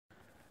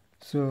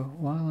So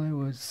while I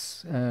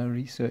was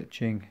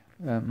researching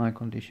my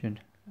condition,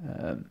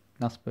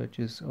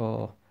 Asperger's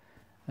or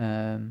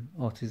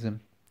autism,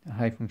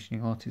 high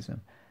functioning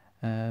autism,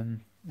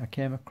 I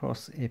came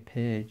across a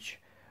page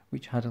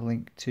which had a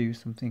link to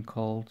something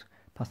called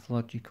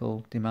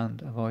Pathological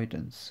Demand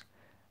Avoidance.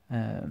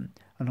 And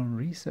on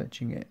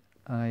researching it,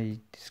 I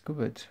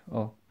discovered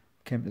or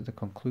came to the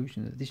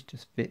conclusion that this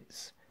just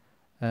fits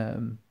a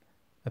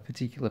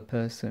particular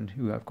person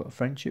who I've got a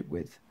friendship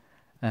with.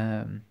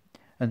 Um,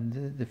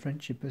 and the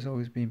friendship has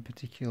always been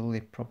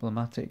particularly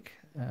problematic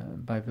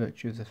by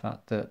virtue of the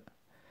fact that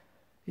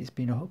it's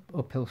been an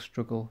uphill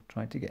struggle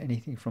trying to get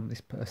anything from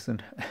this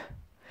person.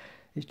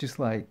 It's just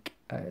like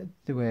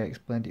the way I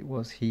explained it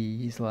was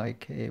he's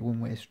like a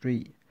one-way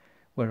street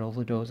where all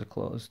the doors are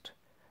closed,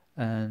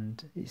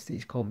 and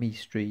it's called Me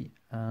Street,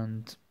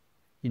 and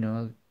you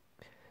know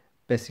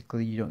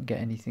basically you don't get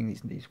anything.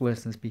 It's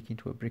worse than speaking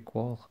to a brick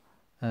wall.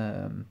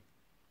 Um,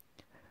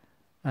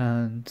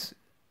 and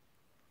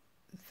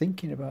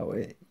thinking about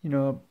it,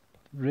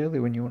 really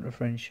when you want a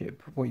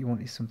friendship, what you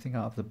want is something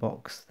out of the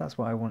box. That's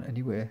what I want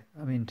anyway.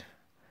 I mean,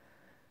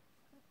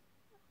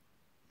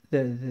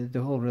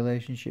 the whole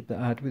relationship that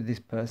I had with this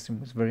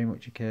person was very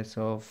much a case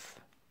of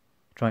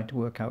trying to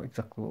work out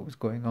exactly what was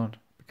going on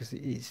because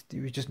it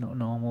was just not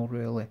normal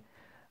really.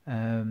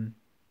 Um,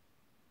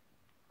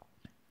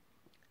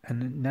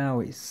 and now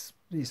it's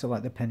sort of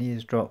like the penny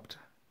has dropped.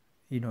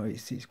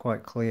 It's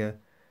quite clear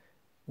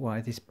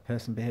why this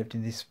person behaved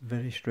in this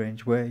very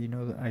strange way,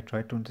 that I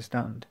tried to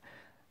understand.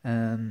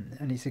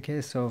 And it's a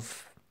case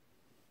of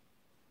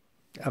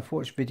I've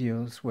watched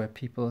videos where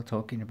people are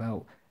talking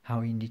about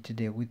how you need to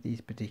deal with these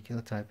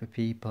particular type of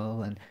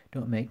people and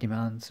don't make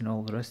demands and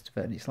all the rest of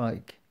it. And it's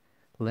like,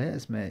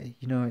 laters, mate.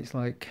 It's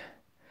like,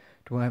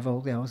 do I have all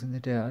the hours in the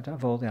day? I'd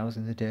have all the hours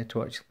in the day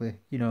to actually,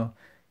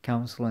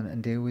 counsel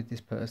and deal with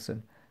this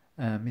person.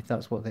 If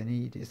that's what they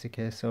need, it's a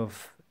case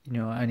of,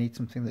 I need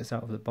something that's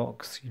out of the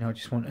box. I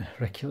just want a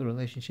regular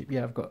relationship.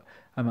 Yeah,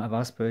 I might have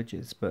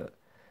Asperger's, but,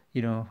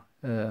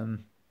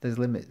 there's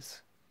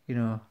limits,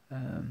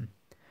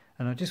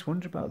 and I just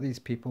wonder about these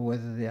people,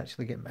 whether they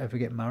actually ever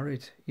get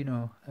married,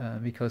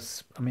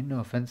 because, I mean, no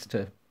offense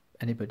to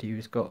anybody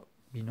who's got,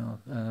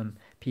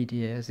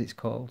 PDA as it's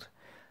called,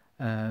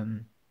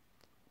 um,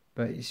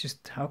 but it's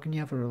just, how can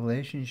you have a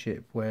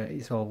relationship where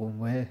it's all one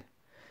way,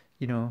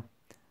 you know?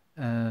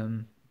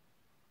 Um,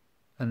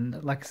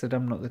 and like I said,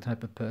 I'm not the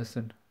type of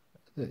person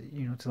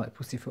that, to like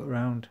pussyfoot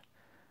around.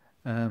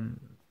 Um,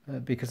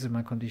 because of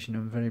my condition,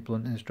 I'm very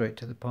blunt and straight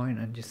to the point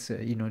and just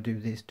say, do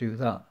this, do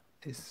that.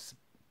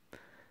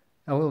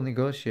 I will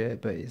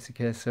negotiate, but it's a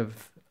case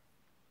of,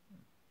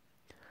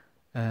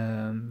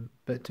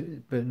 but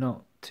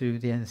not to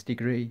the nth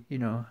degree,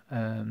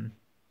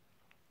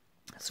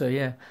 So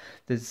yeah,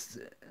 there's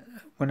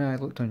when I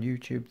looked on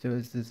YouTube,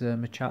 there's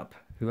a chap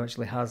who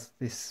actually has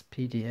this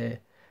PDA,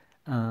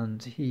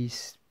 and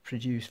he's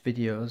produced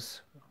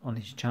videos on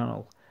his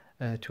channel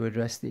to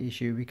address the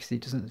issue because he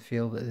doesn't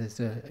feel that there's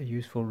a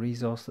useful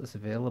resource that's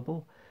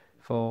available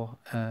for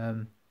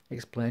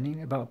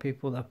explaining about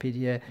people that have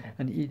PDA,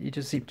 and he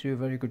does seem to do a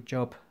very good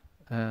job,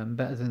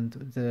 better than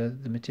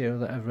the material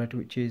that I've read,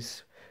 which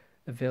is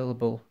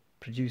available,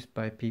 produced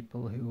by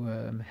people who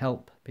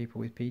help people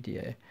with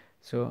PDA.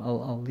 So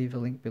I'll leave a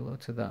link below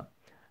to that.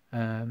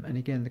 And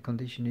again, the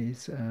condition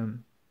is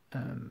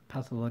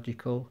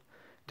pathological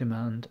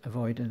demand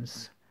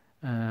avoidance,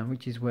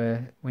 which is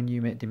where when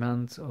you make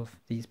demands of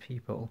these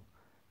people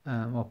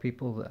or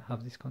people that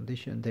have this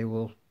condition, they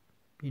will,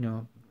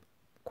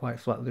 quite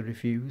flatly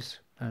refuse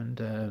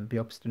and be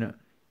obstinate.